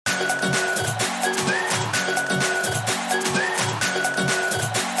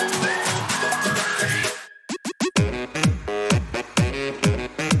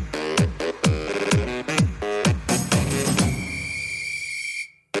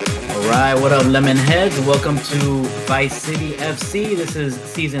All right, what up, Lemon Heads? Welcome to Vice City FC. This is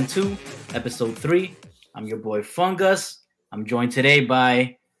Season 2, Episode 3. I'm your boy Fungus. I'm joined today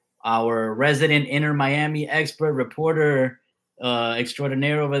by our resident Inter Miami expert reporter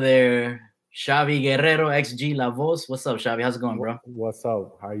extraordinaire over there, Xavi Guerrero, XG La Voz. What's up, Xavi? How's it going, bro? What's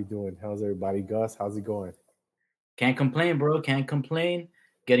up? How you doing? How's everybody? Gus, how's it going? Can't complain, bro. Can't complain.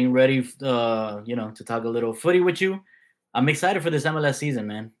 Getting ready, to talk a little footy with you. I'm excited for this MLS season,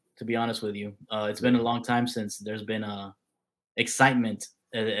 man. To be honest with you, it's been a long time since there's been excitement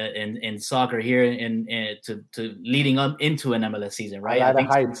in soccer here, to leading up into an MLS season, right? A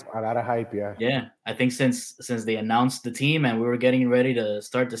lot of hype, yeah. Yeah, I think since they announced the team and we were getting ready to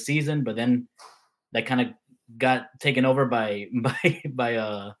start the season, but then that kind of got taken over by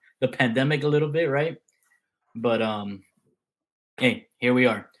the pandemic a little bit, right? But hey, here we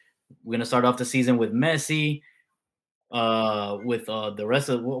are. We're gonna start off the season with Messi. With the rest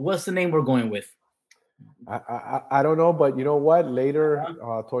of what's the name we're going with? I don't know, but you know what? Later,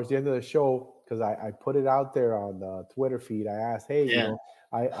 towards the end of the show, because I put it out there on the Twitter feed. I asked, hey,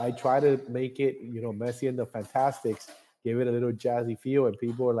 I try to make it, Messi and the Fantastics, give it a little jazzy feel, and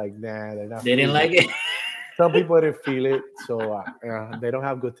people are like, nah, they're not. They didn't like it. Some people didn't feel it, so they don't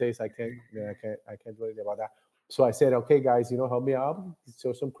have good taste. I can't do anything about that. So I said, okay, guys, help me out,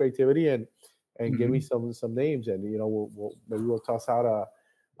 show some creativity and give me some names, and maybe we'll toss out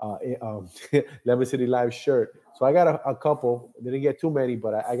a Lemon City Live shirt. So I got a couple. Didn't get too many,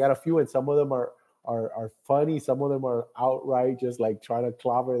 but I got a few, and some of them are funny. Some of them are outright just like trying to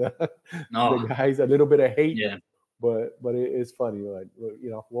clobber the guys. A little bit of hate, yeah. But it is funny. Like,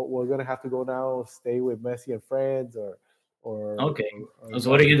 we're gonna have to go now. Stay with Messi and friends, or okay. So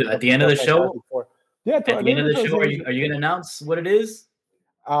what are you gonna do at the end of the show? Yeah, at the end of the show, are you gonna announce what it is?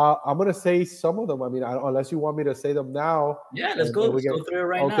 I'm gonna say some of them. I mean, unless you want me to say them now. Yeah, let's go. Let's go through it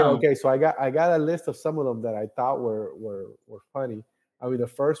right now. Okay. So I got a list of some of them that I thought were funny. I mean, the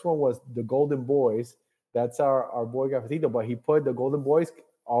first one was the Golden Boys. That's our boy Cafecito, but he put the Golden Boys,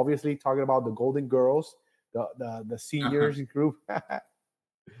 obviously talking about the Golden Girls, the seniors group.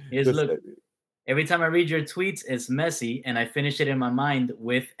 Look. Every time I read your tweets, it's Messi, and I finish it in my mind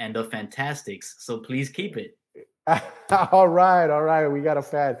with "and the Fantastics." So please keep it. All right. We got a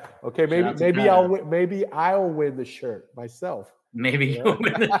fan. Okay, maybe I'll win the shirt myself. Maybe you'll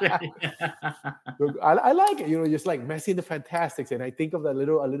win the shirt. I like it. Just like Messi and the Fantastics, and I think of a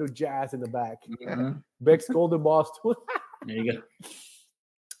little jazz in the back. Mm-hmm. Beck's Golden Balls. There you go.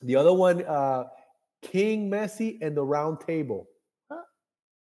 The other one, King Messi and the Round Table.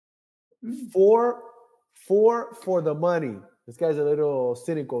 4 for the money. This guy's a little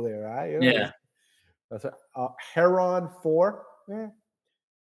cynical there, right? Yeah. That's Heron 4.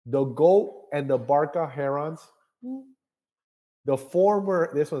 The Goat and the Barca Herons. The former,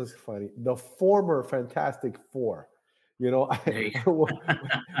 this one's funny. The former Fantastic Four. When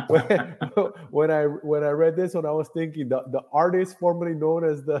I read this one, I was thinking the artist formerly known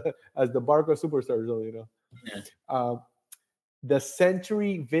as the Barca Superstars. Yeah. The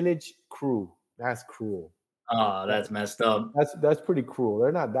Century Village Crew. That's cruel. Oh, that's messed up. That's pretty cruel.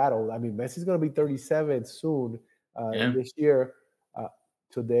 They're not that old. I mean, Messi's going to be 37 soon this year.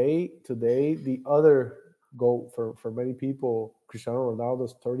 Today, the other goal for many people, Cristiano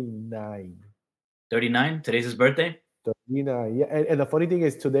Ronaldo's 39. 39? Today's his birthday? 39, yeah. And the funny thing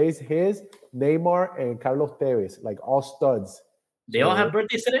is, today's his, Neymar, and Carlos Tevez, like all studs. They all have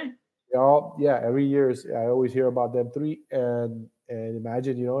birthdays today? Every year I always hear about them three, and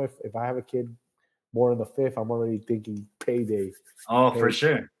imagine, if I have a kid born on the 5th, I'm already thinking payday. For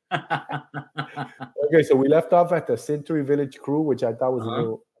sure. Okay, so we left off at the Century Village Crew, which I thought was a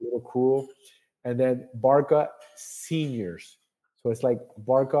little cruel, and then Barca Seniors. So it's like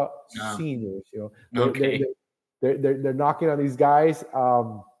Barca Seniors. Okay. They're knocking on these guys.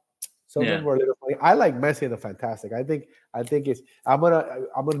 Some of them were a little funny. I like Messi and the Fantastic. I think it's. I'm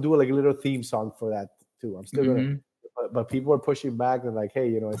gonna do like a little theme song for that too. I'm still gonna, but people are pushing back and like, hey,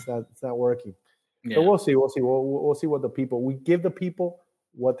 it's not working. Yeah. So we'll see. We'll see what we give the people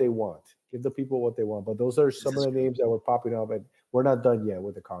what they want. Give the people what they want. But those are some of the names that were popping up, and we're not done yet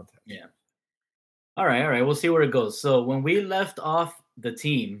with the content. Yeah. All right. We'll see where it goes. So when we left off the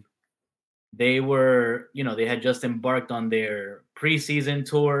team, they were, they had just embarked on their preseason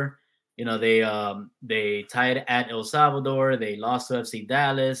tour. They tied at El Salvador. They lost to FC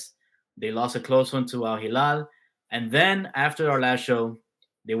Dallas. They lost a close one to Al Hilal. And then after our last show,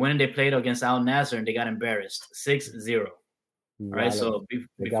 they went and they played against Al Nassr and they got embarrassed 6-0. All right. So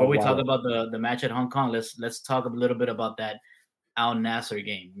before we talk about the match at Hong Kong, let's talk a little bit about that Al Nassr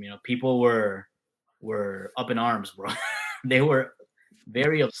game. People were up in arms, bro. They were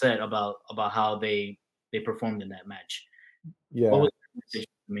very upset about how they performed in that match. What Yeah. was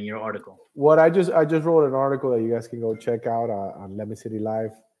your article? What I just wrote an article that you guys can go check out on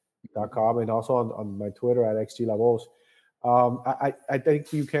lemoncitylive.com and also on my Twitter at xglavos. I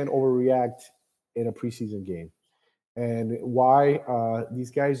think you can overreact in a preseason game. And why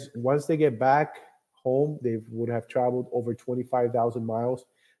these guys, once they get back home, they would have traveled over 25,000 miles.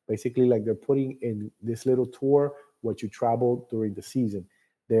 Basically, like they're putting in this little tour what you traveled during the season.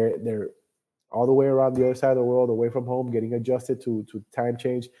 They're all the way around the other side of the world, away from home, getting adjusted to time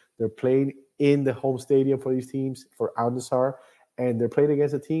change. They're playing in the home stadium for these teams for Al-Nassr, and they're playing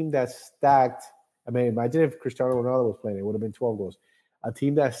against a team that's stacked. I mean, imagine if Cristiano Ronaldo was playing; it would have been 12 goals. A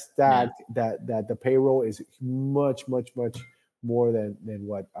team that's Yeah. stacked, that the payroll is much, much, much more than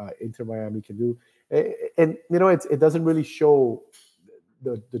what Inter Miami can do, and it doesn't really show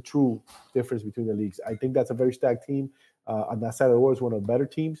the true difference between the leagues. I think that's a very stacked team. On that side of the world, is one of the better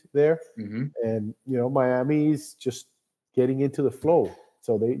teams there, Hmm. and Miami's just getting into the flow.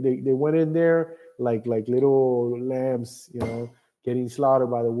 So they went in there like little lambs, getting slaughtered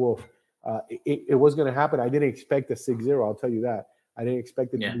by the wolf. It was going to happen. I didn't expect a 6-0. I'll tell you that. I didn't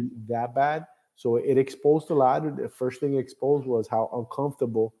expect it to Yeah. be that bad. So it exposed a lot. The first thing it exposed was how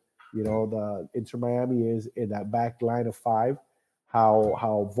uncomfortable the Inter Miami is in that back line of five,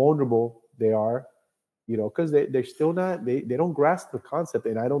 how vulnerable they are, because they're still not, they don't grasp the concept,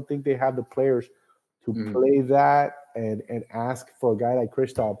 and I don't think they have the players to Hmm. play that and ask for a guy like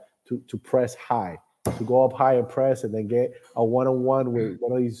Kristaps to press high, to go up high and press, and then get a one-on-one with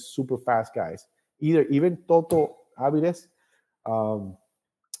one of these super fast guys. Even Toto Aviles, um,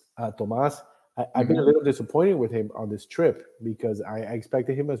 Tomas. I've been a Hmm. little disappointed with him on this trip because I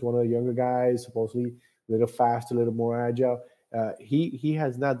expected him as one of the younger guys, supposedly a little fast, a little more agile. He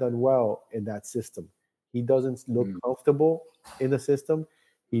has not done well in that system. He doesn't look Hmm. comfortable in the system.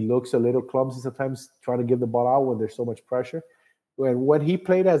 He looks a little clumsy sometimes trying to give the ball out when there's so much pressure. When he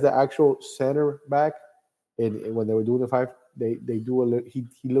played as the actual center back, and when they were doing the five, they do a little. He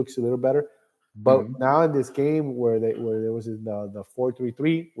looks a little better. But Hmm. now in this game where there was the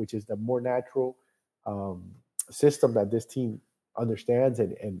 4-3-3, which is the more natural um, system that this team understands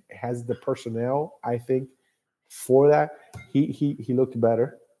and has the personnel, I think, for that, he looked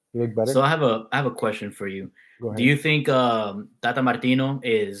better. He looked So better. I have a question for you. Go Do ahead. you think Tata Martino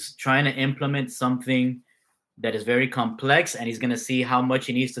is trying to implement something that is very complex and he's going to see how much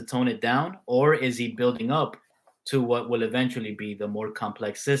he needs to tone it down, or is he building up to what will eventually be the more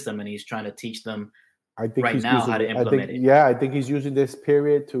complex system and he's trying to teach them I think right he's now how using to it. I think, implement it? yeah, I think he's using this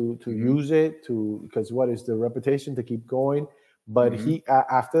period to Hmm. use it because what is the reputation to keep going. But Hmm. he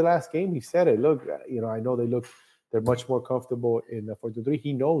after the last game, he said it. Look, I know they're much more comfortable in the 4-3.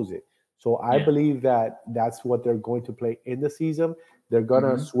 He knows it. So I Yeah. believe that that's what they're going to play in the season. They're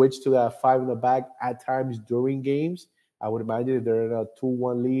gonna Hmm. switch to that five in the back at times during games. I would imagine if they're in a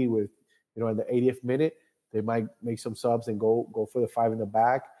 2-1 lead with in the 80th minute, they might make some subs and go for the five in the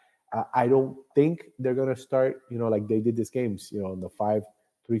back. I don't think they're gonna start, like they did this games, in the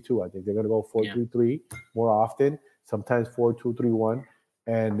 5-3-2. I think they're gonna go four Yeah. three three more often, sometimes 4-2-3-1,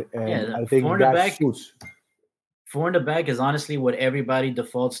 and Yeah. I Four think in the that back. suits. Four in the back is honestly what everybody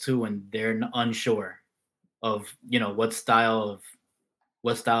defaults to when they're unsure of what style,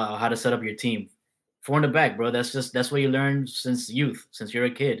 how to set up your team. Four in the back, bro. That's what you learn since youth, since you're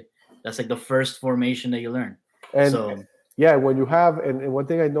a kid. That's like the first formation that you learn. And So yeah, when you have and one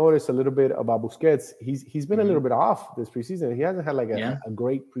thing I noticed a little bit about Busquets, he's been a little mhm, bit off this preseason. He hasn't had like a, yeah. a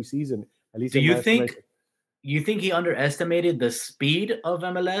great preseason, at least Do in you my think estimation. you think he underestimated the speed of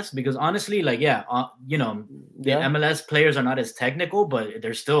MLS? Because honestly, like yeah, the Yeah, MLS players are not as technical, but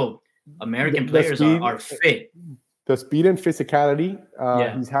they're still the, American the players are speed are fit. the speed and physicality.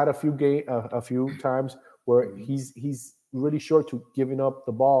 Yeah. He's had a few times where Mhm. he's really short to giving up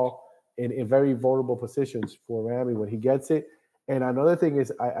the ball in very vulnerable positions for Miami when he gets it. And another thing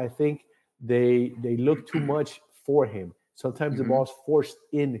is, I think they look too much for him. Sometimes the Mhm. ball's forced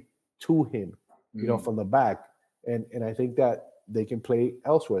in to him, Mhm. from the back, and I think that they can play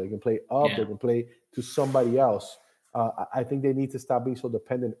elsewhere. They can play up. They Yeah. can play to somebody else. I think they need to stop being so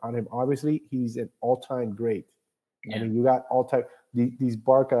dependent on him. Obviously, he's an all-time great. I Yeah. mean, you got all-time these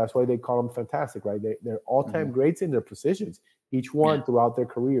Barca. That's why they call them fantastic, right? They're all-time Mhm. greats in their positions, each Yeah. one throughout their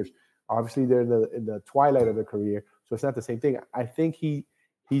careers. Obviously, they're in the twilight of their career, so it's not the same thing. I think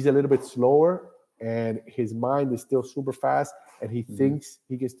he's a little bit slower, and his mind is still super fast, and he Mhm. thinks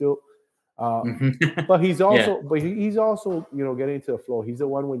he can still. Uh, Mhm. but he's Yeah. also, he's also, getting into the flow. He's the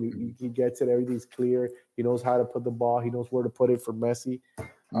one when Mhm. he gets it, everything's clear. He knows how to put the ball. He knows where to put it for Messi.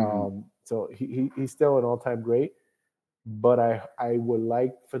 Mhm. So he's still an all time great. but I would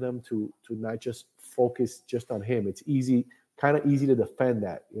like for them to not just focus just on him. It's easy, kind of easy to defend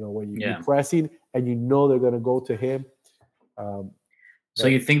that. When you're Yeah. pressing and they're going to go to him. Um, So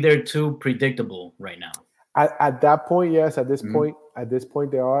but you think they're too predictable right now? at that point, yes. Hmm. At this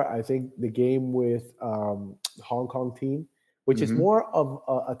point, they are. I think the game with the Hong Kong team, which is Hmm. more of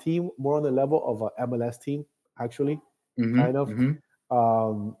a team, more on the level of a MLS team, actually, Hmm. kind of. Hmm.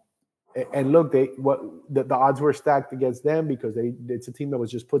 Um, and look, the odds were stacked against them because it's a team that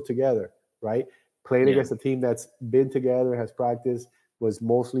was just put together, right? Playing Yeah. against a team that's been together, has practiced, was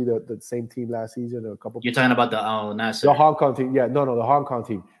mostly the same team last season. A couple You're talking about the Al the Nasser. Hong Kong team, yeah, no, the Hong Kong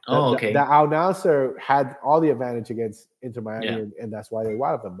team. Oh, The okay. Al Nassr had all the advantage against Inter Miami, Yeah. and that's why they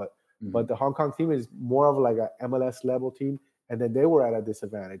won them. But Hmm. the Hong Kong team is more of like a MLS level team, and then they were at a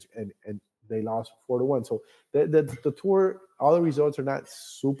disadvantage, and they lost 4-1. So the tour, all the results are not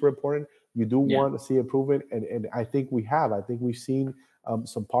super important. You do Yeah. want to see improvement, and I think we have. I think we've seen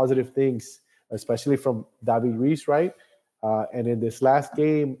some positive things, especially from David Reese, right? And in this last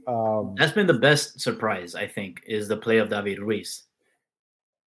game, That's been the best surprise, I think, is the play of David Ruiz.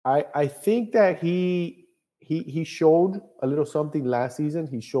 I think that he showed a little something last season.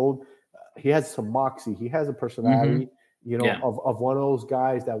 He showed he has some moxie. He has a Hmm. personality, Yeah. of one of those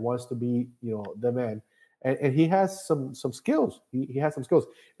guys that wants to be, the man. And he has some skills. He has some skills.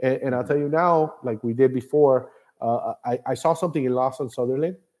 And I'll Hmm. tell you now, like we did before, I saw something in Lawson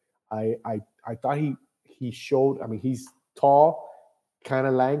Sutherland. I thought he showed. I mean, he's tall, kind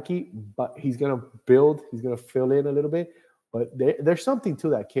of lanky, but he's gonna build. He's gonna fill in a little bit. But there's something to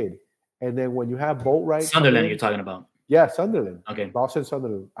that kid. And then when you have Boatwright come Sunderland, you're in, talking about. yeah, Sunderland, Okay. Lawson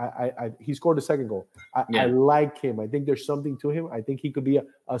Sunderland. He scored the second goal. I Yeah. like him. I think there's something to him. I think he could be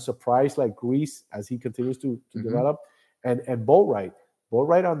a surprise like Greece as he continues to Hmm. develop. And Boatwright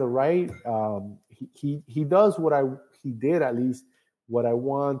on the right. He does what he did at least what I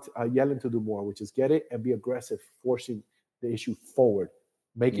want Yellen to do more, which is get it and be aggressive, forcing the issue forward,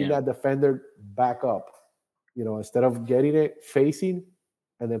 making Yeah. that defender back up. Instead of getting it facing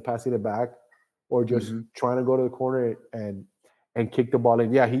and then passing it back, or just Hmm. trying to go to the corner and kick the ball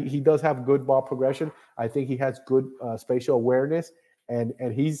in. Yeah, he does have good ball progression. I think he has good spatial awareness, and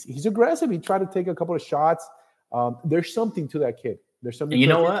he's aggressive. He tried to take a couple of shots. There's something to that kid. There's something And you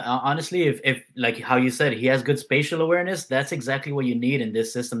to that know kid. what? Honestly, if like how you said, he has good spatial awareness, that's exactly what you need in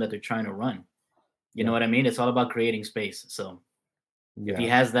this system that they're trying to run. You know Yeah, what I mean? It's all about creating space. So if he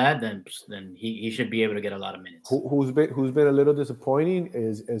yeah. has that, then he should be able to get a lot of minutes. Who's been a little disappointing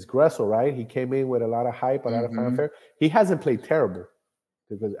is Gressel, right? He came in with a lot of hype, a lot of Hmm. fanfare. He hasn't played terrible.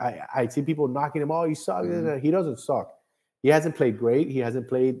 Because I see people knocking him. Oh, he sucks. Hmm. He doesn't suck. He hasn't played great. He hasn't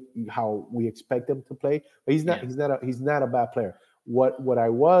played how we expect him to play. But he's not. Yeah. He's not a bad player. What I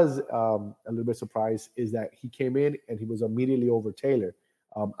was a little bit surprised is that he came in and he was immediately over Taylor.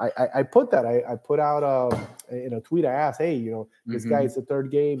 I put that. I put out in a tweet. I asked, hey, this guy, Hmm. it's the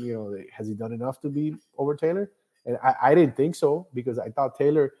third game. Has he done enough to be over Taylor? And I didn't think so, because I thought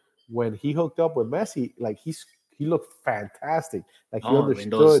Taylor, when he hooked up with Messi, like he looked fantastic. Like he Oh, in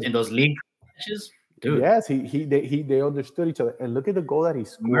those understood. in those league matches, dude. Yes, they understood each other. And look at the goal that he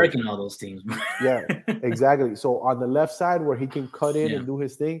scored. American all those teams. Yeah, exactly. So on the left side where he can cut in Yeah. and do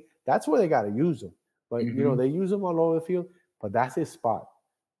his thing, that's where they got to use him. But Hmm. they use him all over the field. But that's his spot.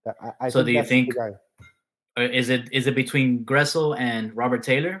 I So think do you that's the think guy. is it between Gressel and Robert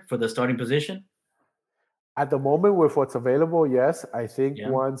Taylor for the starting position? At the moment, with what's available, yes. I think Yeah.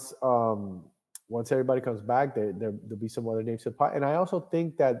 once everybody comes back, there'll be some other names to pot. And I also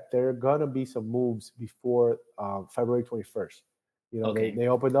think that there are gonna be some moves before February 21st. They Okay.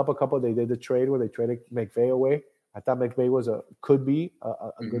 opened up a couple. They did the trade where they traded McVay away. I thought McVay could be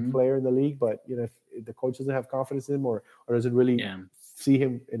a good Hmm. player in the league, but if the coach doesn't have confidence in him, or doesn't really Yeah. see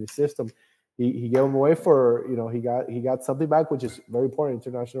him in his system, he gave him away for he got something back, which is very important,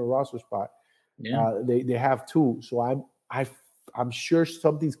 international roster spot. Yeah. They have two, so I'm sure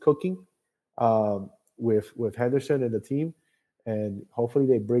something's cooking with Henderson and the team, and hopefully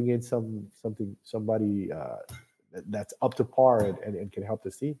they bring in somebody that's up to par and can help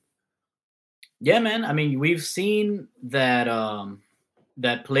the team. Yeah, man. I mean, we've seen that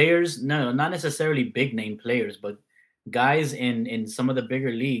that players, no, not necessarily big name players, but guys in some of the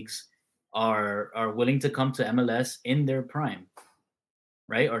bigger leagues are willing to come to MLS in their prime,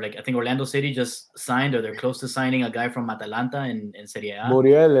 right? Or like I think Orlando City just signed, or they're close to signing a guy from Atalanta in Serie A.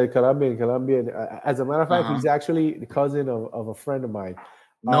 Muriel, el Colombian. As a matter of fact, Uh-huh. he's actually the cousin of a friend of mine.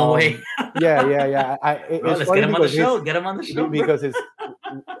 No way. Um, yeah, yeah, yeah. Bro, It's let's get funny him on the because show. Get him on the show, bro. because his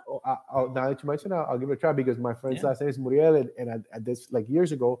now that you mention it, I'll give it a try, because my friend's Yeah. last name is Muriel, and at this, like,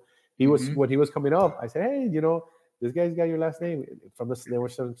 years ago, Hmm. when he was coming up, I said, hey, this guy's got your last name from the. They were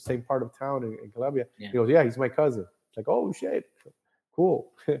some same part of town in Colombia. Yeah. He goes, yeah, he's my cousin. It's like, oh shit,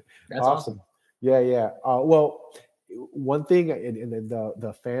 cool, That's awesome. awesome. Yeah, yeah. Well, one thing, and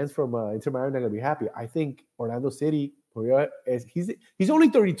the fans from Inter Miami are gonna be happy. I think Orlando City, is he's only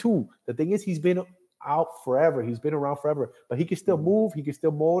 32. The thing is, he's been out forever. He's been around forever, but he can still Mhm. move. He can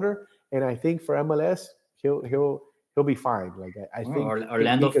still motor, and I think for MLS, he'll be fine. Like I Well, think he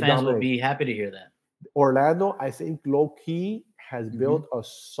Orlando could fans will dominate. be happy to hear that. Orlando, I think low key has Hmm. built a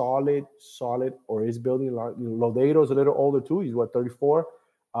solid, or is building a lot. Lodeiro's a little older too. He's what 34.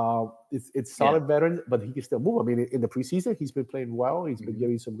 It's Yeah. solid veteran, but he can still move. I mean, in the preseason, he's been playing well. He's been Hmm.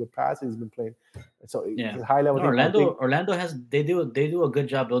 giving some good passes. He's been playing, so it's Yeah. a high level No, thing. I think Orlando has they do a good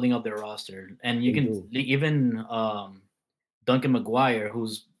job building up their roster, and you they can do. even Duncan McGuire,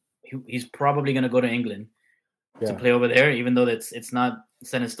 he's probably going to go to England to Yeah, play over there, even though it's not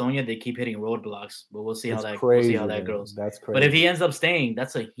San Antonio. They keep hitting roadblocks, but it's we'll see how crazy, that man. goes. That's But if crazy. he ends up staying,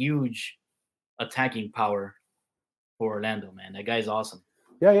 that's a huge attacking power for Orlando, man. That guy's awesome.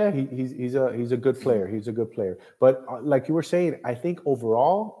 Yeah, yeah, he's a good player. He's a good player. But like you were saying, I think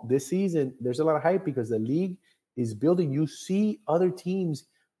overall this season there's a lot of hype because the league is building. You see other teams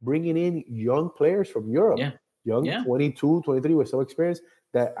bringing in young players from Europe, Yeah, young yeah, 22, 23 with some experience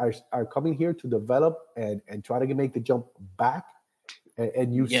that are coming here to develop and try to make the jump back.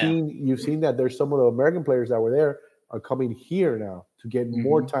 And yeah. you've seen that there's some of the American players that were there are coming here now to get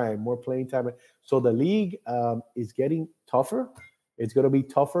more Hmm. time, more playing time. So the league is getting tougher. It's going to be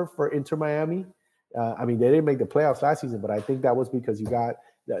tougher for Inter Miami. I mean, they didn't make the playoffs last season, but I think that was because you got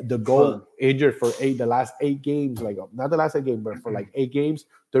the goal Well, injured for the last 8 games, like not the last 8 games, but for like 8 games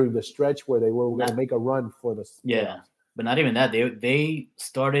during the stretch where they were going to not make a run for the yeah, playoffs. but not even that. They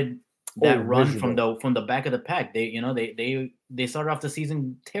started Oh, that run from miserable. the back of the pack. They started off the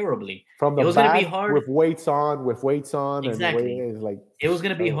season terribly. From the It was gonna be back hard. with weights on, and the way Exactly. it's like It was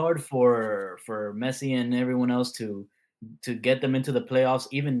gonna be terrible. hard for Messi and everyone else to get them into the playoffs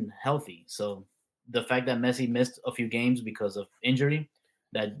even healthy. So the fact that Messi missed a few games because of injury,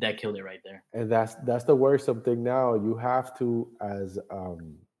 that killed it right there. And that's the worrisome thing now. You have to as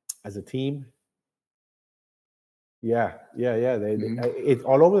a team. Yeah, yeah, yeah. Hmm. It's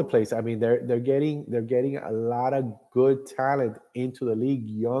all over the place. I mean, they're getting a lot of good talent into the league,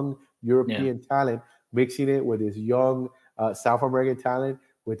 young Yeah. European talent, mixing it with this young South American talent,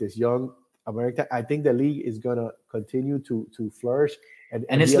 with this young American. I think the league is gonna continue to flourish And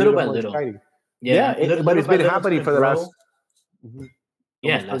and be it's a little little by more little. exciting. Yeah, Yeah, little, but little it's by been little it's happening gonna for the last grow.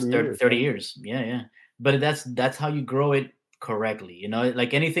 Yeah, almost 30 last 30, years, 30 right? years. Yeah, yeah. But that's how you grow it correctly.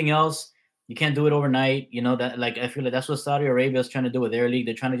 Like anything else, you can't do it overnight. That, like, I feel like that's what Saudi Arabia is trying to do with their league.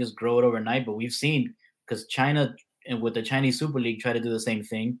 They're trying to just grow it overnight. But we've seen, because China and with the Chinese Super League try to do the same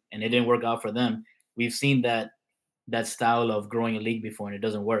thing, and it didn't work out for them. We've seen that style of growing a league before, and it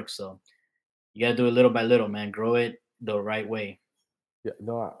doesn't work. So you got to do it little by little, man. Grow it the right way. Yeah,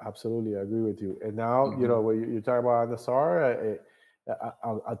 no, absolutely, I agree with you. And now, Hmm. when you're talking about Nassar,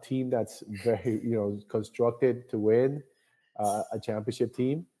 a team that's very, constructed to win a championship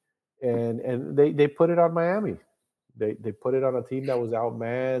team, and they put it on Miami. They put it on a team that was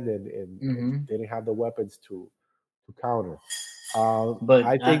outmanned and Hmm. didn't have the weapons to counter. But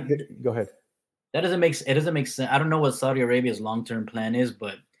I think that, go ahead. it doesn't make sense. I don't know what Saudi Arabia's long term plan is,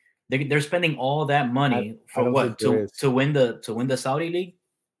 but they're spending all that I, money I for don't think what? there is. To win the Saudi league.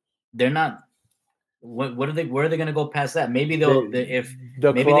 They're not. What are they? Where are they going to go past that? Maybe if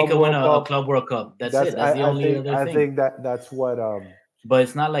The maybe they Club could win World a Cup. Club World Cup. That's That's it. That's the only other I thing. think that's what But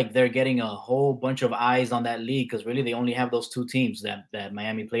it's not like they're getting a whole bunch of eyes on that league, because really they only have those two teams that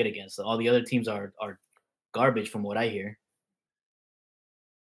Miami played against. So all the other teams are garbage from what I hear.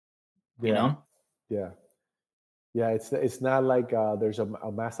 You yeah, know yeah. Yeah, it's not like there's a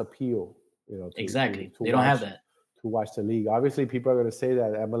mass appeal, to exactly. They don't have that. watch the league. Obviously, people are going to say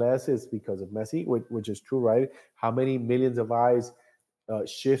that MLS is because of Messi, which is true, right? How many millions of eyes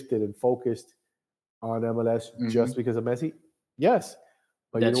shifted and focused on MLS just Hmm. because of Messi? Yes,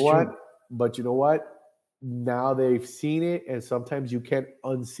 but you know That's what? true. Now they've seen it, and sometimes you can't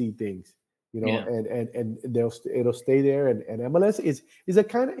unsee things, Yeah. and it'll stay there. And MLS is a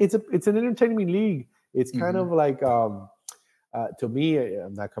kind of it's an entertainment league. It's kind Hmm. of like to me,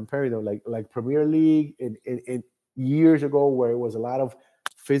 I'm not comparing them like Premier League in years ago where it was a lot of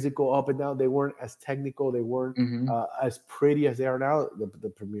physical up and down. They weren't as technical. They weren't Hmm. as pretty as they are now. The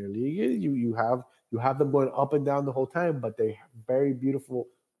Premier League, you have them going up and down the whole time, but they have very beautiful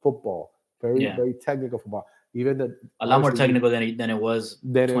football, very Yeah. very technical football. Even the A lot more obviously technical than it was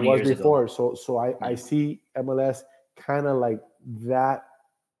than it 20 was years ago. before. So I Yeah. see MLS kind of like that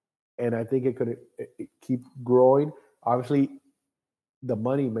and I think it could keep growing. Obviously, the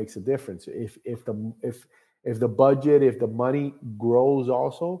money makes a difference. If the budget, if the money grows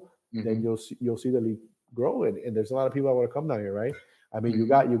also, then Hmm. you'll see the league grow, and there's a lot of people that want to come down here, right? I mean,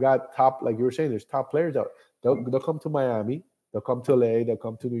 Hmm. you got top, like you were saying, there's top players out. They'll come to Miami, they'll come to LA, they'll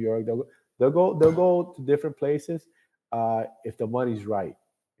come to New York, they'll go to different places if the money's right,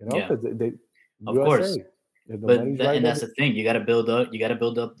 Yeah, because they of course. USA, if the But money's that, right, and then that's the thing. You got to build up. You got to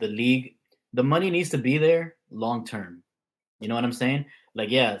build up the league. The money needs to be there long term. You know what I'm saying? Like,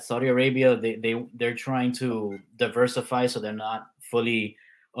 yeah, Saudi Arabia, they're trying to diversify so they're not fully,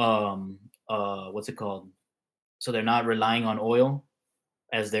 what's it called? So they're not relying on oil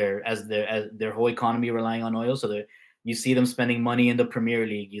as their whole economy relying on oil. So that you see them spending money in the Premier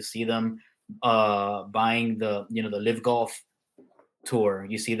League. You see them buying the Live Golf tour.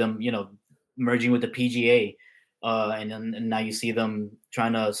 You see them, merging with the PGA, and now you see them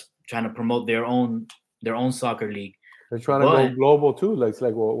trying to promote their own soccer league. they're trying to go But global too. Like it's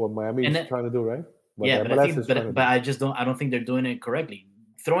like what and Miami's then, trying to do, right? What yeah, the but I MLS think, is trying to but do. I don't think they're doing it correctly.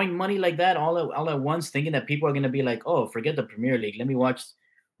 Throwing money like that all at once, thinking that people are going to be like, oh, forget the Premier League, let me watch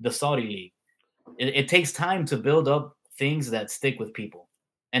the Saudi league. It takes time to build up things that stick with people,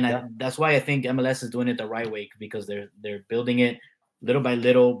 and Yeah, that's why I think MLS is doing it the right way, because they're building it little by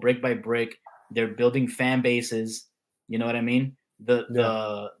little, brick by brick. They're building fan bases. You know what I mean? The yeah.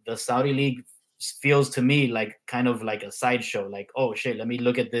 the the Saudi league feels to me like kind of like a sideshow. Like, oh shit, let me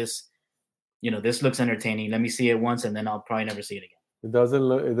look at this. This looks entertaining. Let me see it once, and then I'll probably never see it It doesn't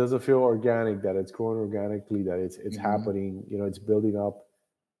look. It doesn't feel organic. That it's growing organically. That it's again. happening. It's building up.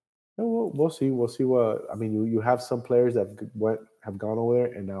 And we'll see. We'll see what. I mean, you have some players that have gone over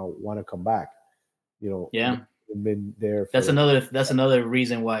there and now want to come back. Yeah, They've been there that's for. another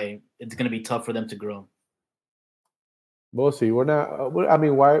reason why it's gonna be tough for them to grow. We'll see. We're not. I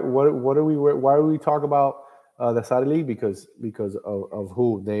mean, why? What are we? Why do we talk about the Saudi league? Because of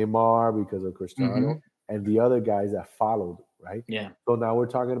who? Neymar. Because of Cristiano Hmm. and the other guys that followed. Right. Yeah, So now we're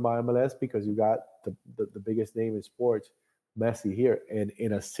talking about MLS because you got the biggest name in sports, Messi here, and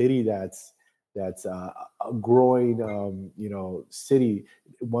in a city that's a growing, city.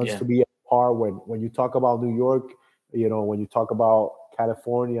 It wants yeah, to be at par when you talk about New York. When you talk about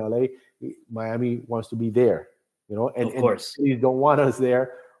California, LA, Miami wants to be there, of and course. cities don't want us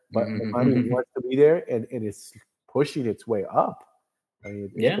there, but Miami Hmm. wants to be there, and it's pushing its way up. I mean,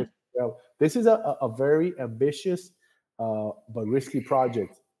 it's Yeah, pushing. Well, this is a very ambitious but risky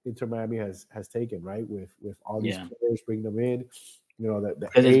project Inter Miami has taken, right? With all these yeah, players, bring them in, the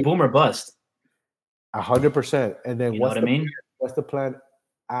because it's eight, boom or bust. 100%. And then You know what I mean? what's the plan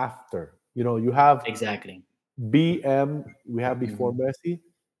after? You have Exactly. BM, we have before Hmm. Messi,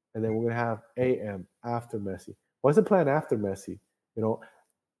 and then we're gonna have AM after Messi. What's the plan after Messi? You know,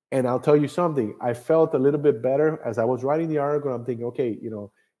 and I'll tell you something. I felt a little bit better as I was writing the article. I'm thinking, okay,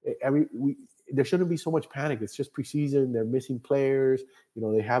 there shouldn't be so much panic. It's just preseason. They're missing players.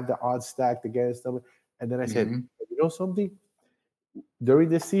 They have the odds stacked against them. And then I said, Hmm. something? During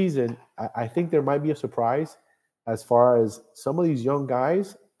this season, I think there might be a surprise as far as some of these young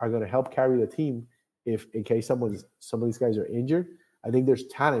guys are going to help carry the team if in case some of these guys are injured. I think there's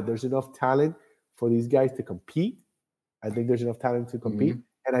talent. There's enough talent for these guys to compete. I think there's enough talent to compete, Hmm.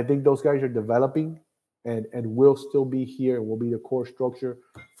 and I think those guys are developing and will still be here and will be the core structure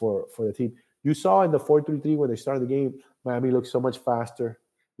for the team. You saw in the 4-3-3 when they started the game, Miami looked so much faster,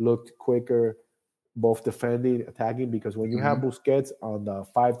 looked quicker, both defending, attacking. Because when you have Hmm. Busquets on the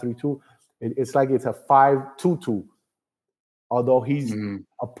 5-3-2, it's like it's a 5-2-2. Although he's Hmm.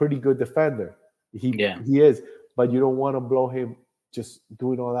 a pretty good defender, he Yeah, he is, but you don't want to blow him just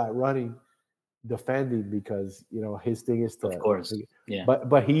doing all that running defending because his thing is of to, course. Yeah.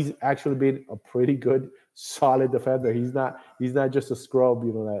 but he's actually been a pretty good solid defender. He's not just a scrub,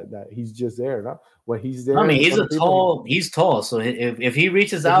 that he's just there. No? When he's I there mean, in front of people, he's tall. So if he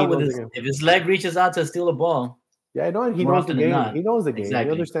reaches he out with knows the game. if his leg reaches out to steal a ball, Yeah, I know, and he more knows the often than game. not. He knows the game. He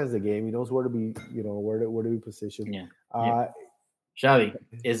Exactly. understands the game. He knows where to be, where to be positioned. Yeah. Yeah. Uh, Xavi,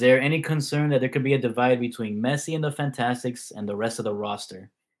 is there any concern that there could be a divide between Messi and the Fantastics and the rest of the roster?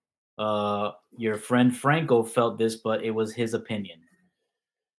 Your friend Franco felt this, but it was his opinion.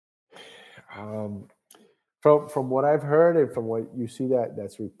 um, from what I've heard and from what you see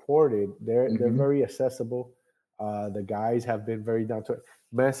that's reported, they're Hmm. very accessible. The guys have been very down to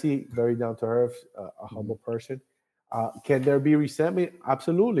Messi, very down to earth, a Hmm. humble person. Can there be resentment?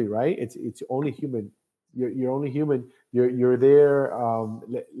 Absolutely, right? It's only human. You're only human. You're there.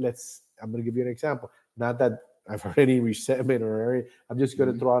 Let's. I'm going to give you an example. Not that I've heard any resentment or any. I'm just going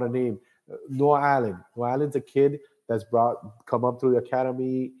to Hmm. throw out a name. Noah Allen. Noah Allen's a kid that's come up through the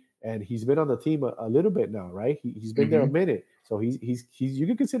academy. and he's been on the team a little bit now, right? He's been there a Hmm. minute, so he's you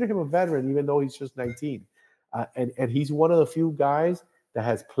can consider him a veteran, even though he's just 19, and he's one of the few guys that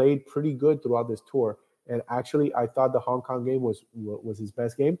has played pretty good throughout this tour. And actually, I thought the Hong Kong game was his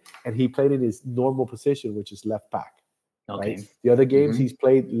best game, and he played in his normal position, which is left back. Right. Okay. The other games Hmm. he's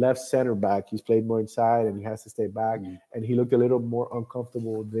played left center back. He's played more inside, and he has to stay back. Hmm. And he looked a little more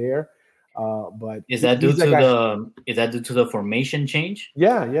uncomfortable there. But Is that due he's like to a the formation change?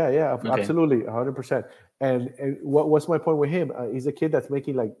 yeah, Okay. absolutely, 100%. And what's my point with him? He's a kid that's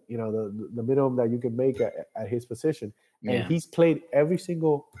making like the minimum that you can make at his position, and Yeah. he's played every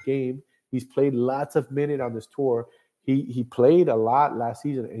single game. He's played lots of minutes on this tour. He played a lot last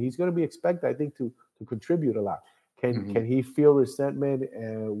season, and he's going to be expected, I think, to contribute a lot. Can Hmm. he feel resentment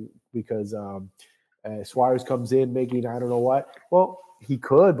because Suarez comes in making I don't know what? Well, he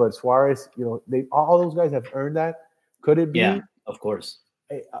could, but Suarez, they all those guys have earned that. Could it Yeah. be? Of course.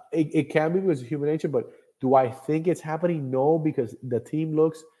 It can be because of human nature, but do I think it's happening? No, because the team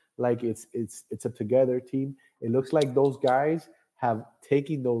looks like it's a together team. It looks like those guys have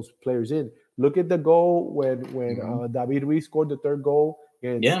taken those players in. Look at the goal when Hmm. David Ruiz scored the third goal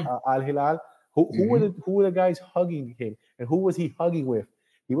against Yeah. Al Hilal. Who were the guys hugging him, and who was he hugging with?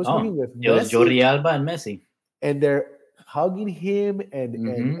 He was Oh, hugging with it was Messi, Jordi Alba and Messi. and they're hugging him and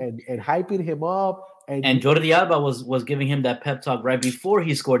and Hmm. and and hyping him up, and And Jordi Alba was giving him that pep talk right before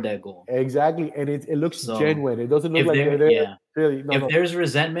he scored that goal. exactly, and it looks So genuine. It doesn't look if like they're there, there yeah, really. No, if no, there's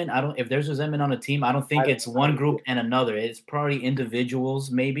resentment, I don't. If there's resentment on a team, I don't think it's I one group and another. It's probably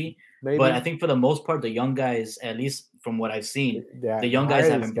individuals, maybe. But I maybe think for the most part, the young guys, at least from what I've seen, the the young guys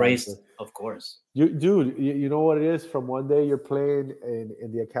have highest guys. embraced, of course. You know what it is. From one day you're playing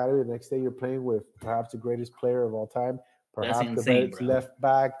in the academy, the next day you're playing with perhaps the greatest player of all time, That's perhaps the insane, best bro. left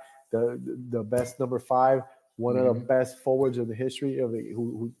back, the best number five, one of the Hmm. best forwards in the history of the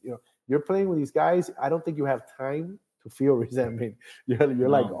who you're playing with these guys. I don't think you have time to feel resentment. You're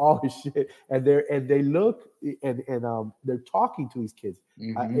like, No. oh shit, and they look and they're talking to these kids.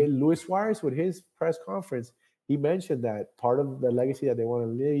 Hmm. And Luis Suarez with his press conference, he mentioned that part of the legacy that they want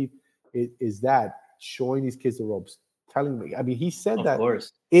to leave is that showing these kids the ropes, telling me. I mean, he said Of that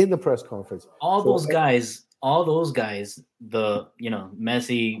course. in the press conference. So All those guys, the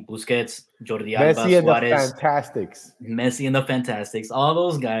Messi, Busquets, Jordi Alba, Messi and the Suarez, Fantastics. Messi and the Fantastics, all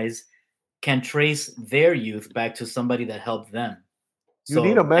those guys can trace their youth back to somebody that helped them. You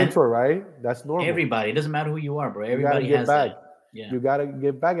need a So, and mentor, right? That's normal. everybody, it doesn't matter who you are, bro. You got to Everybody give has back. that. Yeah. You got to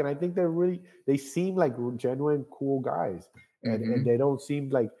give back, and I think they seem like genuine cool guys, and Hmm. they don't seem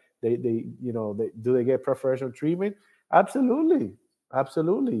like do they get preferential treatment? Absolutely,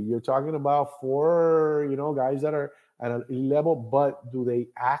 absolutely. You're talking about four guys that are at a level, but do they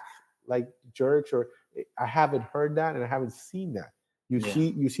act like jerks? Or I haven't heard that, and I haven't seen that. Yeah.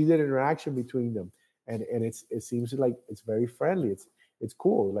 You see that interaction between them, and it seems like it's very friendly. It's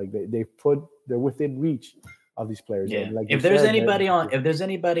cool. Like they're within reach of these players. Yeah. And like you said, If there's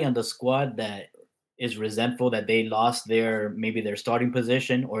anybody on the squad that is resentful that they lost maybe their starting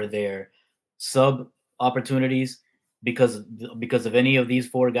position or their sub opportunities because of any of these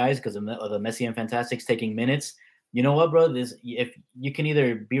four guys, because of the Messi and Fantastics taking minutes, you know what, bro? This if you can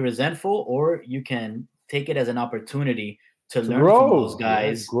either be resentful or you can take it as an opportunity to to learn from those grow, yeah,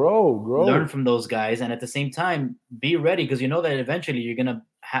 guys, learn grow. from those guys, and at the same time be ready because you know that eventually you're gonna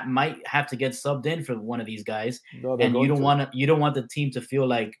might have to get subbed in for one of these guys, No, they're and going to. you don't want the team to feel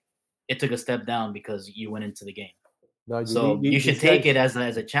like it took a step down because you went into the game. No, you So you should these take it guys.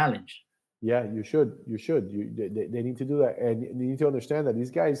 as a challenge. Yeah, you should. You should. They need to do that, and they need to understand that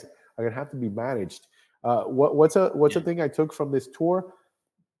these guys are gonna have to be managed. What's a Yeah. thing I took from this tour?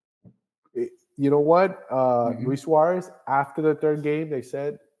 You know what? Hmm. Luis Suarez, after the third game, they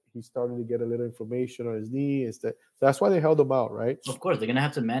said he started to get a little inflammation on his knee. So that's why they held him out, right? Of course, they're gonna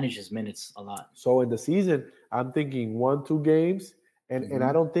have to manage his minutes a lot. So in the season, I'm thinking 1, 2 games, and I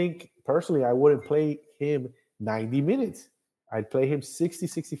Hmm. don't think personally I wouldn't play him 90 minutes. I'd play him 60,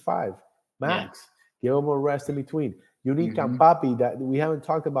 65 Yeah. max. Give him a rest in between. You need Hmm. Campapi. That we haven't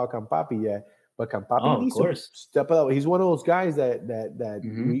talked about Campapi yet, but Campapi Oh, of needs to course. step up. He's one of those guys that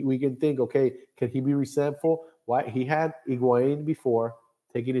Hmm. we can think, okay, can he be resentful? Why he had Higuain before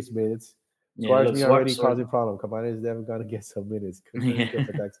taking his minutes. Yeah. Suarez Look, me already causing problem. Cavani is never gonna get some minutes. Yeah.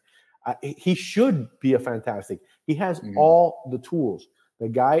 He should be a fantastic. He has Hmm. all the tools. The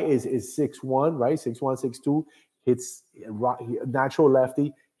guy is 6'1", right? 6'1", 6'2", hits natural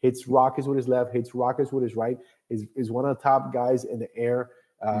lefty, hits rockets with his left, hits rockets with his right, is one of the top guys in the air.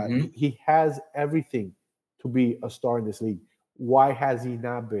 Hmm. He has everything to be a star in this league. Why has he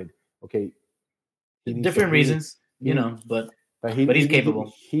not been? Okay, he needs to Different he, reasons, he but. But but he's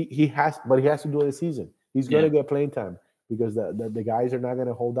capable. he has to do it this season. He's going Yeah, to get playing time because the guys are not going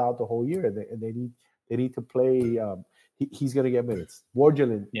to hold out the whole year, and they need to play. He's going to get minutes.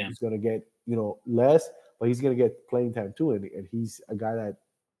 Borgelin yeah. is going to get less, but he's going to get playing time too, and he's a guy that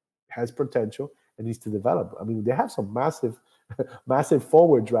has potential and needs to develop. I mean, they have some massive, massive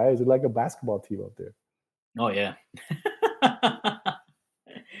forwards, right? It's like a basketball team out there. Oh yeah.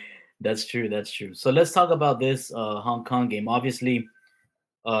 That's true. That's true. So let's talk about this Hong Kong game. Obviously,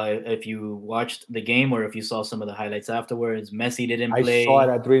 if you watched the game or if you saw some of the highlights afterwards, Messi didn't I saw it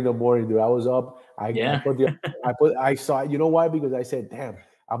play. at 3 in the morning, dude. I was up. Yeah, I saw it. You know why? Because I said, "Damn,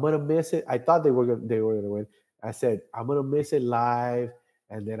 I'm gonna miss it." I thought they were gonna win. I said, "I'm gonna miss it live,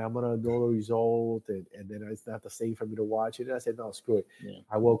 and then I'm gonna know the result, and then it's not the same for me to watch it." And I said, "No, screw it." yeah,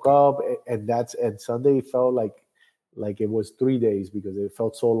 I woke up, and Sunday felt like it was 3 days because it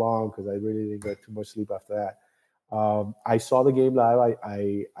felt so long because I really didn't get too much sleep after that. I saw the game live.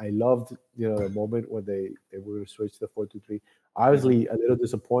 I loved the moment when they were switched to the 4-2-3. hmm, Obviously, a little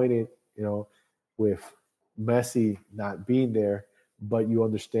disappointed, with Messi not being there, but you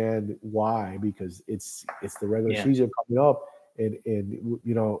understand why because it's the regular yeah, season coming up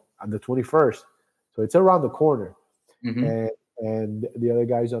on the 21st, so it's around the corner, hmm, and the other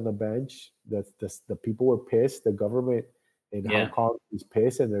guys on the bench, the people were pissed. The government in Hong yeah, Kong is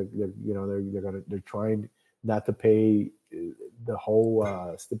pissed, and they're trying not to pay the whole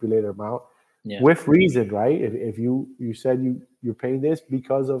stipulated amount yeah, with reason, right? If you said you're paying this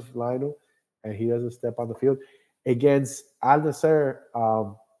because of Lionel, and he doesn't step on the field against Al Nasser.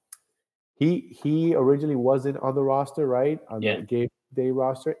 He originally wasn't on the roster, right? On yeah. the game day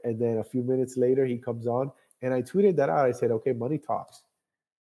roster, and then a few minutes later he comes on, and I tweeted that out. I said, "Okay, money talks."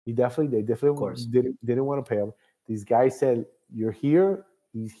 They Of definitely course. didn't want to pay him. These guys said, "You're here.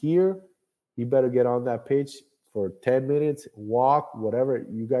 He's here. He better get on that pitch for 10 minutes, walk, whatever.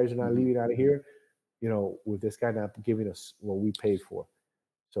 You guys are not Hmm. leaving out of here, with this guy not giving us what we paid for."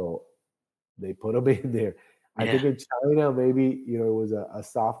 So they put him in there. I Yeah. think in China, maybe it was a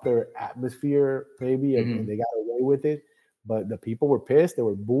softer atmosphere, maybe, and Hmm. they got away with it. But the people were pissed; they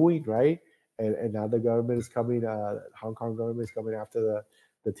were booing, right? And now the government is coming. Hong Kong government is coming after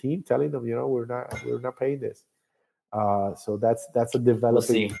the team, telling them, we're not paying this. So that's a We'll developing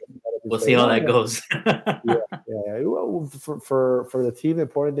see. developing We'll see story. how No, that no, goes. yeah, yeah. Well, for the team, the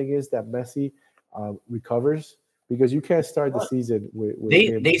important thing is that Messi recovers because you can't start the season with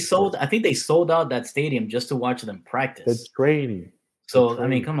him. They sold. I think they sold out that stadium just to watch them The practice. training, the So I mean,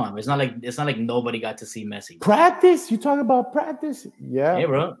 training. come on. It's not like nobody got to see Messi, bro. Practice? You talk about practice? Hey, Yeah.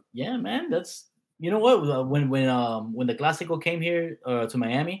 bro. Yeah, man. That's you know what. When the Clásico came here to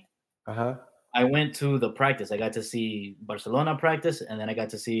Miami, Uh-huh. I went to the practice. I got to see Barcelona practice, and then I got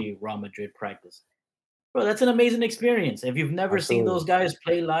to see Real Madrid practice. Bro, that's an amazing experience. If you've never seen those Absolutely. guys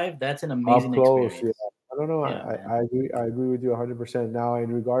play live, that's an Up amazing close, yeah. experience. I don't know. Yeah, man. I agree. I agree with you 100%. Now,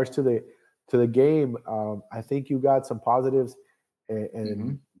 in regards to the game, I think you got some positives, and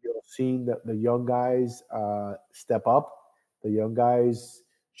Hmm. seeing the young guys step up, the young guys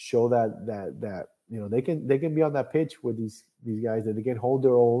show that they can be on that pitch with these guys that they can hold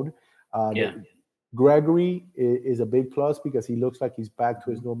their own. Yeah. Gregory is a big plus because he looks like he's back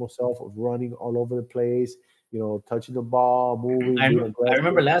to his Mhm. normal self of running all over the place, touching the ball, moving, I being I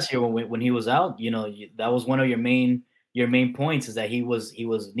remember aggressive. last year when he was out. That was one of your main points is that he was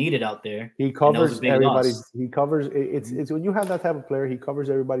needed out there, He and that was a covers big everybody's. loss. He covers. Mhm. It's when you have that type of player, he covers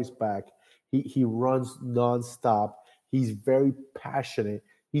everybody's back. He runs nonstop. He's very passionate.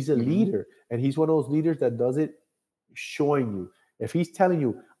 He's a Mhm. leader, and he's one of those leaders that does it showing you. If he's telling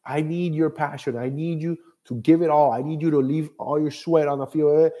you, "I need your passion. I need you to give it all. I need you to leave all your sweat on the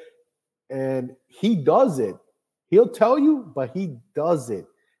field," and he does it. He'll tell you, but he does it.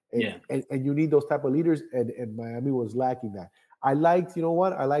 Yeah. And you need those type of leaders, and Miami was lacking that. I liked,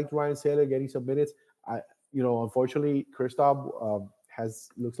 I liked Ryan Saylor getting some minutes. Unfortunately, Kristoff has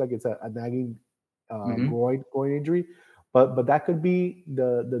looks like it's a nagging Mhm. groin injury, but that could be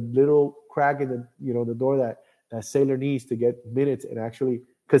the little crack in the door that Saylor needs to get minutes and actually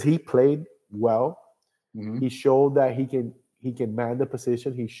because he played well. He Mhm. showed that he can man the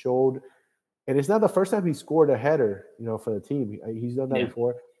position. He showed and it's not the first time he scored a header, for the team. He's done that Yeah.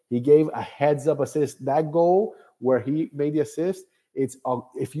 before. He gave a heads up assist. That goal where he made the assist, it's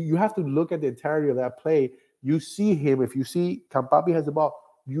if you have to look at the entirety of that play, you see him. If you see Campapi has the ball,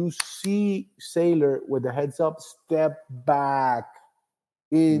 you see Sailor with the heads up step back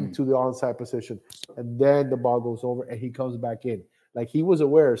Mm. into the onside position, and then the ball goes over and he comes back in. Like he was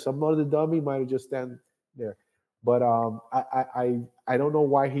aware. Some other dummy might have just stand there, but I don't know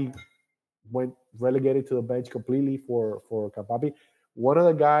why he went relegated to the bench completely for Kapapi. One of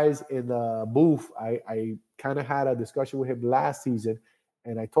the guys in the booth, I kind of had a discussion with him last season,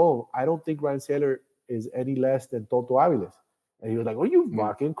 and I told him I don't think Ryan Saylor is any less than Toto Aviles. And he was like, "Oh, you Mm.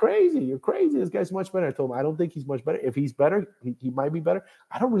 fucking crazy! You're crazy. This guy's much better." I told him I don't think he's much better. If he's better, he might be better.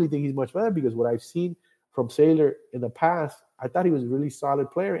 I don't really think he's much better because what I've seen from Saylor in the past, I thought he was a really solid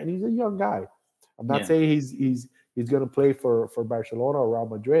player, and he's a young guy. I'm not Yeah. saying he's going to play for Barcelona or Real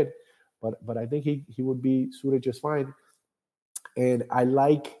Madrid, but I think he would be suited just fine. And I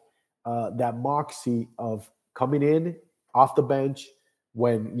like that moxie of coming in off the bench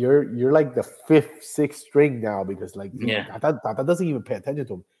when you're like the fifth, sixth string now because like Yeah. Tata doesn't even pay attention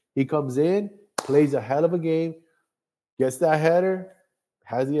to him. He comes in, plays a hell of a game, gets that header,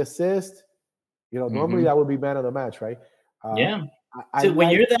 has the assist. Normally Hmm. that would be man of the match, right? Uh, Yeah. I So when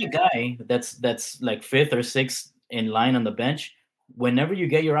like you're that guy that's like fifth or sixth in line on the bench, whenever you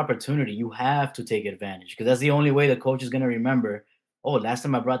get your opportunity, you have to take advantage because that's the only way the coach is going to remember. Oh, last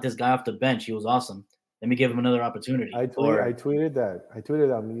time I brought this guy off the bench, he was awesome. Let me give him another opportunity. I Or tweeted that. I tweeted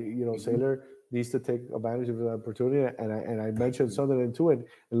that. Mhm. Sailor needs to take advantage of the opportunity, and I mentioned Sunderland too, and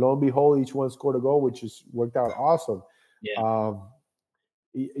lo and behold, each one scored a goal, which has worked out awesome. Yeah. Um,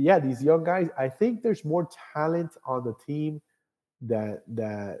 yeah, these young guys. I think there's more talent on the team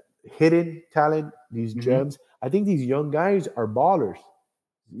that hidden talent, these Hmm. gems. I think these young guys are ballers.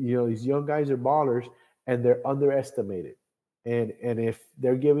 These young guys are ballers, and they're underestimated. And if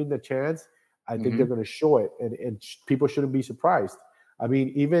they're given the chance, I think they're Hmm. going to show it, and people shouldn't be surprised. I mean,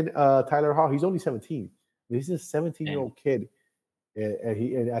 even Tyler Hall, he's only 17. This is a 17-year-old Yeah. old kid,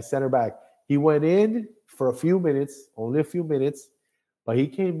 and at center back, he went in for a few minutes, only a few minutes, but he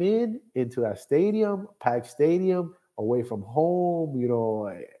came in into that stadium, packed stadium, away from home.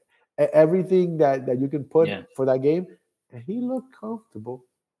 Everything that you can put Yeah. for that game, and he looked comfortable.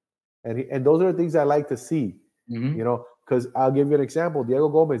 And those are the things I like to see. Hmm. Because I'll give you an example. Diego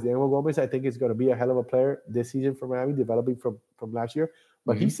Gomez. Diego Gomez, I think is going to be a hell of a player this season for Miami, developing from last year.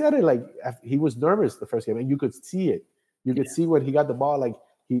 But he Hmm. said it like he was nervous the first game, and you could see it. You could Yeah. see when he got the ball, like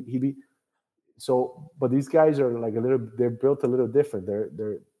he be so. But these guys are like a little. They're built a little different.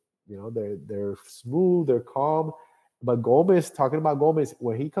 They're smooth. They're calm. But Gomez, talking about Gomez,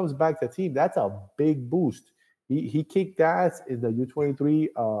 when he comes back to the team, that's a big boost. He kicked ass in the U23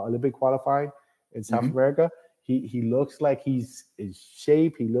 Olympic qualifying in South Hmm. America. He looks like he's in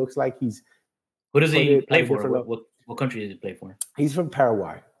shape. He looks like he's Who does put he it at play a for? different What level. what what country does he play for? He's from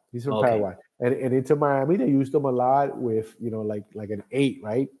Paraguay. He's from Okay. Paraguay, and into Miami they used him a lot with like an eight,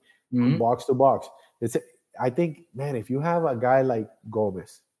 right, Hmm. box to box. It's I think, man, if you have a guy like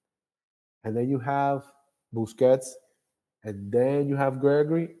Gomez, and then you have Busquets, and then you have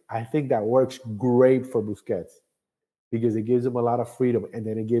Gregory, I think that works great for Busquets because it gives him a lot of freedom, and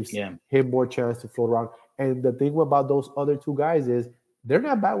then it gives Yeah. him more chance to float around. And the thing about those other two guys is they're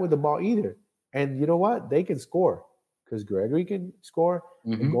not bad with the ball either. And you know what? They can score because Gregory can score,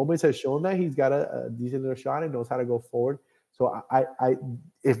 and Hmm. Gomez has shown that he's got a decent little shot and knows how to go forward. So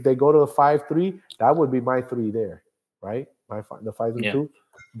if they go to the 5-3, that would be my three there, right? The 5 Yeah. 2,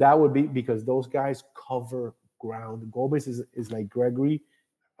 that would be because those guys cover ground. Gomez is like Gregory,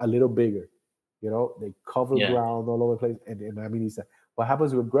 a little bigger. They cover Yeah. ground all over the place. And I mean, what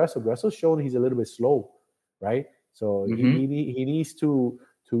happens with Gresso? Gresso's shown he's a little bit slow, right? So Hmm. he needs to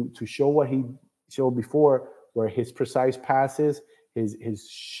show what he showed before, where his precise passes, his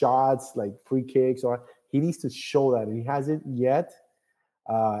shots, like free kicks, or he needs to show that, and he hasn't yet.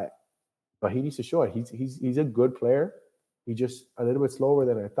 Uh, but he needs to show it. He's a good player. He's just a little bit slower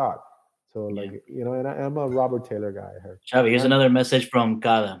than I thought. So Yeah. and I'm a Robert Taylor guy. I heard. Chavi, here's And another message from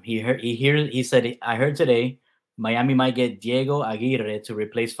Cada. He said, I heard today Miami might get Diego Aguirre to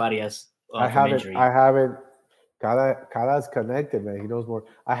replace Farias I from haven't. I injury. haven't. Kala's connected, man. He knows more.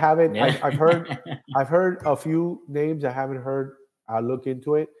 I haven't. Yeah. I've heard a few names. I haven't heard. I'll look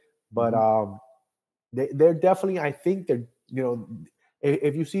into it. But Hmm. they're definitely. I think they're.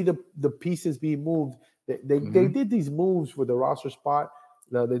 If you see the pieces being moved, they Hmm. did these moves with the roster spot,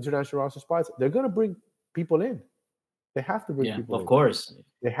 the international roster spots. They're gonna bring people in. They have to bring Yeah, people of in. course.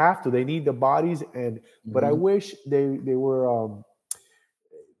 They have to. They need the bodies, but I Hmm. wish they were.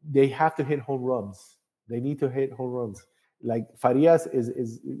 They have to hit home runs. They need to hit home runs. Like Farias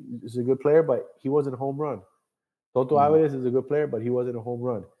is a good player, but he wasn't a home run. Toto Hmm. Alvarez is a good player, but he wasn't a home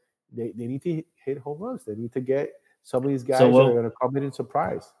run. They need to hit home runs. They need to get some of these So guys that are going to come in and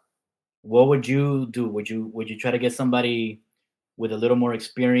surprise. what would you do? Would you try to get somebody with a little more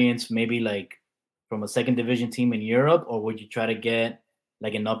experience, maybe like from a second division team in Europe, or would you try to get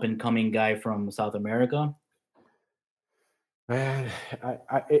like an up and coming guy from South America? Man,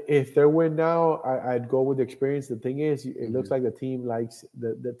 if they win now, I'd go with the experience. The thing is, it looks Hmm. like the team likes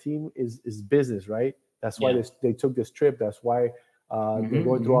the team is business, right? That's why Yeah. they took this trip. That's why they're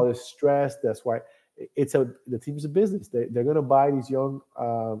going through all Hmm. this stress. That's why the team's a business. They're going to buy these young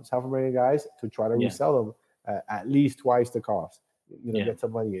South American guys to try to Yeah. resell them at least twice the cost. Yeah. Get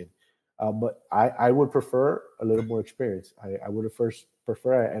some money in. But I would prefer a little more experience. I would have first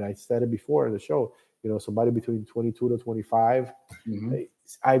prefer, and I said it before in the show, somebody between 22 to 25. Hmm.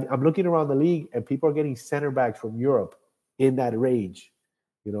 I'm looking around the league, and people are getting center backs from Europe in that range,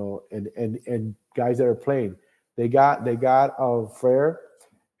 and guys that are playing. They got Frere,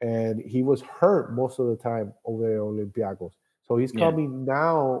 and he was hurt most of the time over there at Olympiacos. So he's Yeah. coming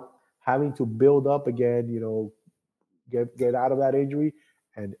now, having to build up again. Get out of that injury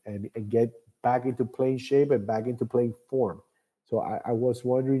and get back into playing shape and back into playing form. So I was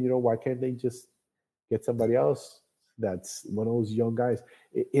wondering, why can't they just get somebody else that's one of those young guys?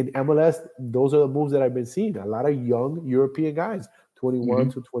 In MLS, those are the moves that I've been seeing. A lot of young European guys, 21 Hmm.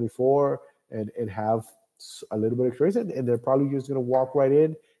 to 24, and have a little bit of experience, and they're probably just going to walk right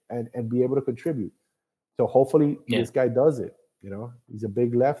in and be able to contribute. So hopefully Yeah. this guy does it. He's a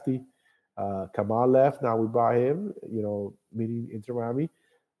big lefty. Kamal left. Now we brought him. Meaning Inter Miami,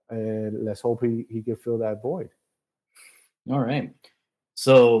 and let's hope he can fill that void. All right.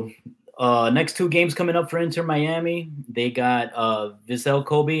 So next two games coming up for Inter Miami. They got Vissel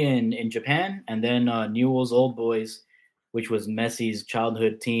Kobe in Japan, and then Newell's Old Boys, which was Messi's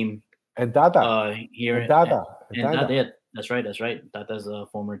childhood team And Tata, and here. Tata, and And that Tata. it. That's right. That's right. Tata's a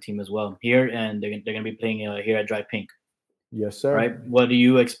former team as well here, and they're gonna be playing here at Dry Pink. Yes, All right. sir. What do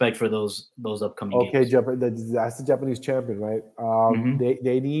you expect for those upcoming Okay, games? Japan. That's the Japanese champion, right? Hmm.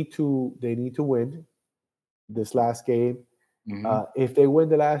 They need to win this last game. Hmm. If they win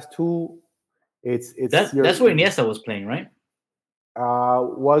the last two, it's That's your. where Iniesta was playing, right?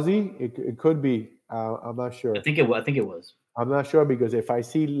 Was he? It could be. I'm not I sure. think it. I think it was. I'm not sure because if I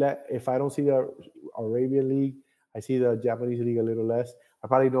don't see the Arabian League, I see the Japanese league a little less. I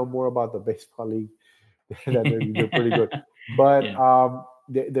probably know more about the baseball league than they're pretty good. But Yeah.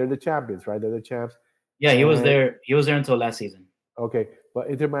 they're the champions, right? They're the champs. Yeah. He was And there. He was there until last season. okay, but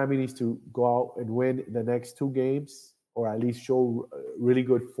Inter Miami needs to go out and win the next two games, or at least show really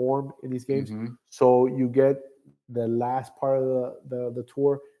good form in these games. Hmm. So you get the last part of the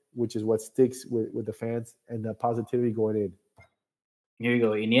tour, which is what sticks with the fans and the positivity going in. Here you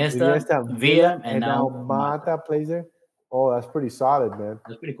go. Iniesta, Iniesta, Villa, Villa, and and now now Mata. Mata plays there. Oh, that's pretty solid, man.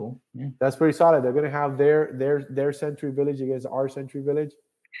 That's pretty cool. Yeah. That's pretty solid. They're gonna have their Century Village against our Century Village.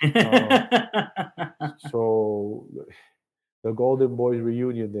 Uh, so the Golden Boys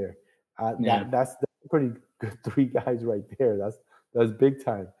reunion there. Yeah. That's pretty good three guys right there. That's big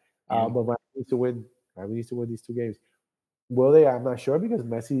time. Yeah. But Miami needs to win. Miami needs to win these two games. Will they? I'm not sure because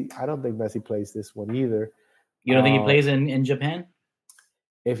Messi. I don't think Messi plays this one either. You don't think he Uh, plays in Japan?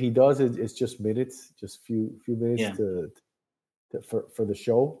 if he does, it's just minutes, just few minutes Yeah. for the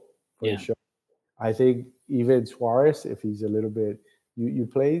show. For the Yeah. show, I think even Suarez, if he's a little bit, you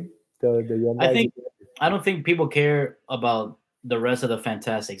played the young I guys. think I don't think people care about the rest of the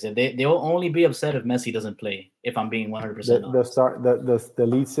Fantastics. If they'll only be upset if Messi doesn't play. If I'm being 100% The honest. start the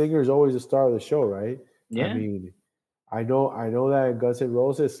lead singer is always the star of the show, right? I Yeah. mean, I know that Guns N'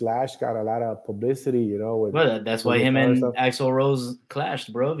 Roses Slash got a lot of publicity, Well, that's with why him guitar and stuff, Axl Rose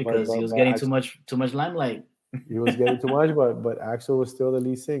clashed, bro, but because he but was but getting actually, too much limelight. he was getting too much, but Axel was still the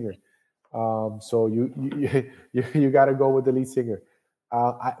lead singer. So you got to go with the lead singer.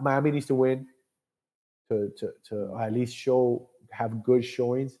 Miami needs to win to at least have good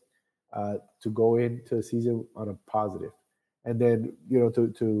showings to go into the season on a positive. And then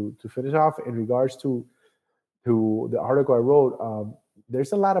to finish off in regards to the article I wrote,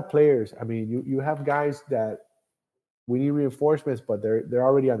 there's a lot of players. I mean, you have guys that we need reinforcements, but they're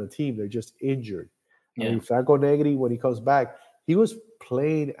already on the team. They're just injured. I Yeah. mean, Franco Negri, when he comes back, he was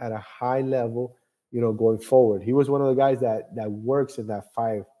playing at a high level, going forward. He was one of the guys that works in that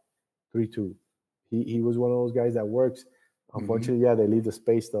 5-3-2. He was one of those guys that works. Hmm. Unfortunately, yeah, they leave the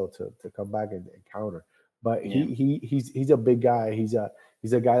space though to come back and counter. But Yeah. he's a big guy. He's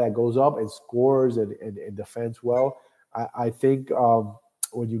a guy that goes up and scores and defends well. I think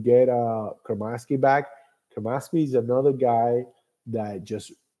when you get Kramaski back, Kramaski is another guy that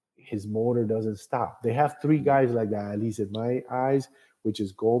just his motor doesn't stop. They have three guys like that, at least in my eyes, which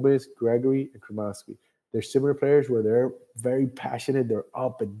is Gomez, Gregory, and Kramaski. They're similar players where they're very passionate. They're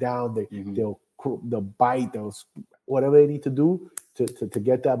up and down. Hmm. They'll bite. Whatever they need to do to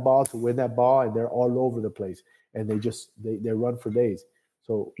get that ball, to win that ball, and they're all over the place. And they run for days.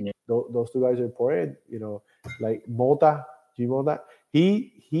 So Yeah. those two guys are important. Like Mota Do you know that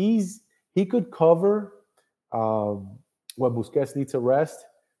he could cover when Busquets needs a rest,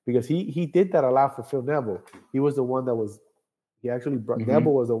 because he did that a lot for Phil Neville. He was the one that was he actually brought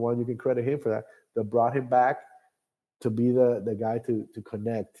Neville was the one, you can credit him for that brought him back to be the guy to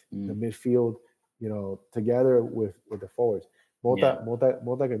connect the midfield, together with the forwards.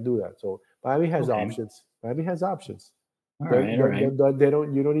 Mota can do that. So Miami has options. Miami has options. All right. You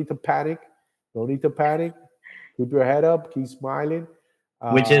don't need to panic. Don't need to panic. Keep your head up. Keep smiling.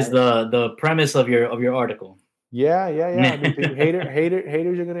 Which is the premise of your article. Yeah. I mean,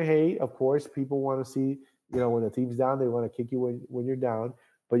 haters are gonna hate. Of course, people want to see, when the team's down, they want to kick you when you're down.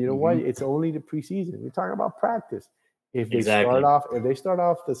 But you know what? It's only the preseason. We're talking about practice. If they start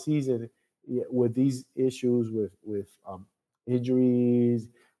off the season with these issues, with injuries,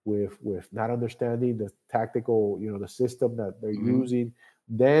 with not understanding the tactical, the system that they're using,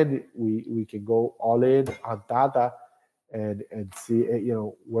 then we can go all in on Tata and see,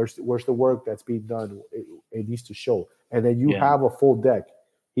 where's the work that's being done. It needs to show, and then you have a full deck.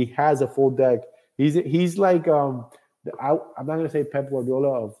 He has a full deck. He's like I'm not gonna say Pep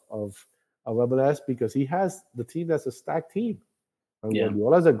Guardiola of MLS, because he has the team that's a stacked team. And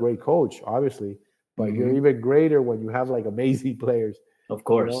Guardiola's a great coach, obviously, but you're even greater when you have like amazing players. Of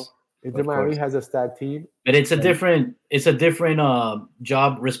course. Inter Miami has a stacked team, but it's a different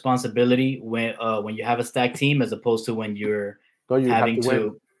job responsibility when you have a stacked team, as opposed to when you're having to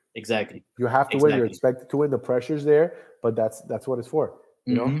win. Exactly. You have to win. You're expected to win. The pressure's there, but that's what it's for.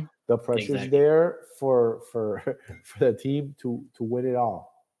 The pressure's there for the team to win it all.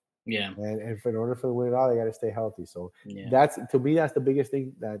 Yeah. And in order for them to win it all, they got to stay healthy. So that's the biggest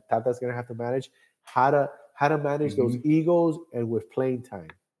thing that Tata's going to have to manage. How to manage those egos and with playing time.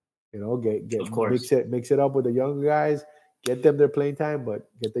 Of course. Mix it up with the younger guys. Get them their playing time, but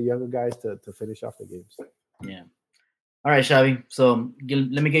get the younger guys to finish off the games. Yeah. All right, Xavi. So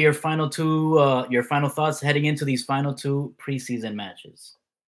let me get your final thoughts heading into these final 2 preseason matches.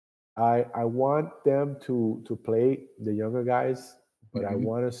 I want them to play the younger guys, but I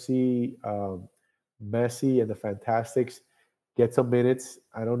want to see Messi and the Fantastics get some minutes.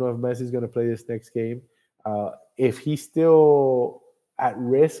 I don't know if Messi's going to play this next game. If he's still at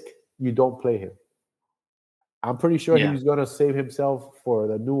risk, you don't play him. I'm pretty sure he's going to save himself for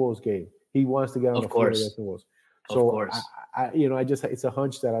the Newell's game. He wants to get on the field against Newell's. So it's a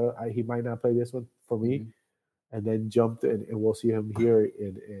hunch that he might not play this one for me, and then jump and we'll see him here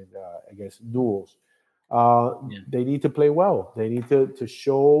in against Newell's. They need to play well. They need to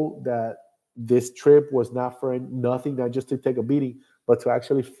show that this trip was not for nothing, not just to take a beating, but to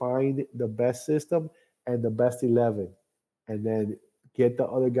actually find the best system and the best 11, and then get the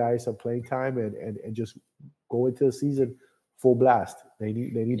other guys some playing time and just go into the season full blast. They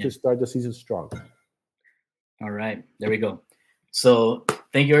need to start the season strong. All right, there we go. So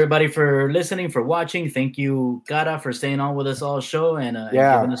thank you everybody for listening, for watching. Thank you, Gara, for staying on with us all show and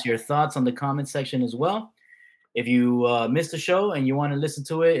giving us your thoughts on the comment section as well. If you missed the show and you want to listen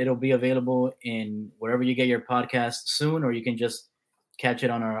to it, it'll be available in wherever you get your podcast soon, or you can just catch it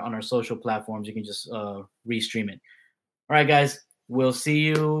on our social platforms. You can just restream it. All right, guys, we'll see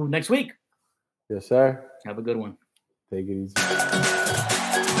you next week. Yes, sir. Have a good one. Take it easy.